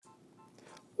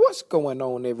What's going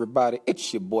on, everybody?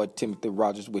 It's your boy Timothy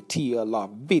Rogers with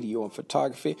TLR Video and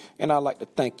Photography, and I'd like to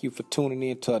thank you for tuning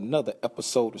in to another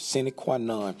episode of Sine Qua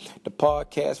Non, the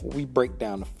podcast where we break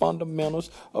down the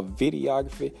fundamentals of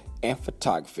videography and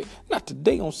photography. Now,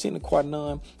 today on Sine Qua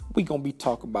Non, we're going to be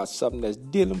talking about something that's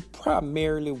dealing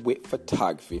primarily with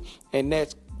photography, and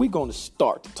that's we're going to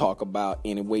start to talk about,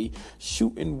 anyway,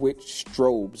 shooting with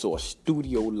strobes or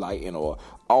studio lighting or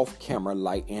off-camera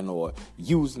lighting or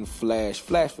using flash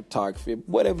photography,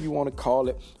 whatever you want to call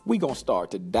it. We're going to start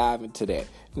to dive into that.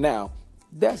 Now,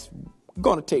 that's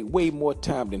going to take way more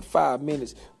time than 5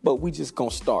 minutes, but we just going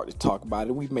to start to talk about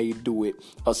it. We may do it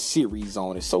a series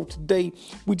on it. So today,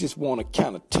 we just want to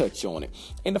kind of touch on it.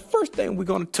 And the first thing we're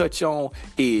going to touch on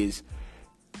is,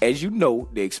 as you know,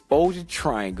 the exposure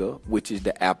triangle, which is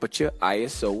the aperture,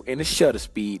 ISO, and the shutter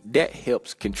speed, that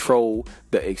helps control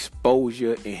the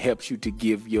exposure and helps you to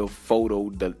give your photo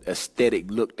the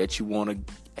aesthetic look that you want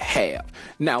to have.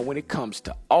 Now, when it comes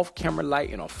to off-camera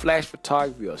lighting or flash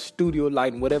photography or studio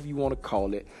lighting, whatever you want to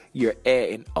call it, you're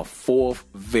adding a fourth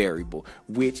variable,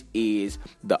 which is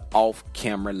the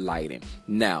off-camera lighting.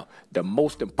 Now, the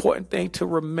most important thing to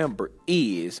remember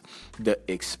is the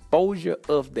exposure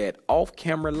of that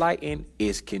off-camera lighting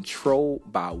is controlled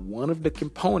by one of the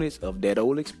components of that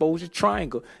old exposure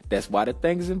triangle. That's why the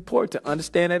thing is important to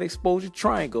understand that exposure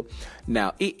triangle.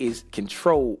 Now, it is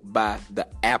controlled by the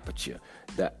aperture.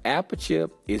 The aperture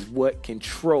is what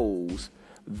controls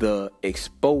the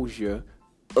exposure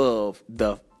of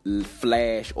the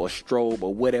flash or strobe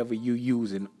or whatever you're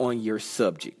using on your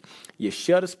subject. Your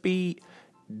shutter speed,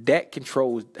 that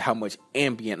controls how much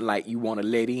ambient light you want to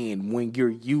let in when you're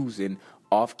using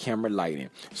off-camera lighting.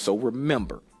 So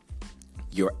remember,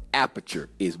 your aperture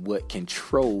is what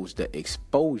controls the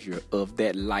exposure of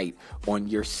that light on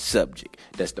your subject.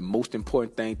 That's the most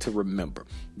important thing to remember.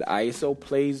 The ISO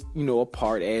plays, a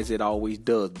part as it always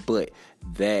does, but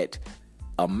that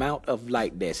amount of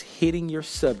light that's hitting your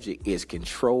subject is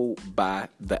controlled by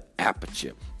the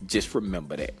aperture. Just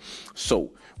remember that.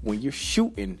 So when you're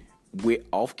shooting with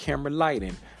off-camera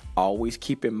lighting, always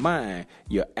keep in mind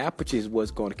your aperture is what's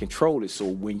going to control it. So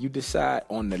when you decide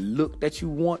on the look that you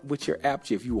want with your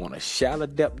aperture, if you want a shallow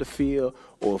depth of field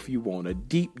or if you want a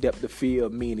deep depth of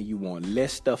field, meaning you want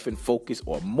less stuff in focus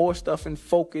or more stuff in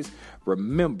focus,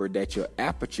 remember that your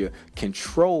aperture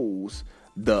controls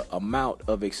the amount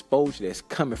of exposure that's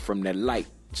coming from that light.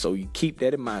 So you keep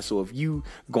that in mind. So if you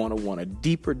going to want a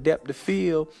deeper depth of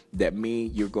field, that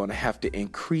means you're going to have to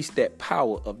increase that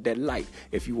power of that light.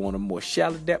 If you want a more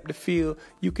shallow depth of field,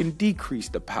 you can decrease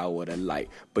the power of the light.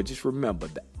 But just remember,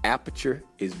 the aperture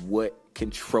is what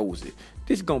controls it.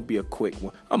 This is going to be a quick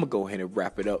one. I'm going to go ahead and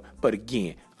wrap it up. But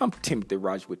again, I'm Timothy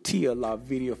Rogers with TLR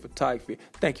Video Photography.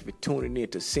 Thank you for tuning in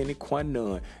to Sine Qua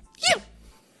Non. Yeah.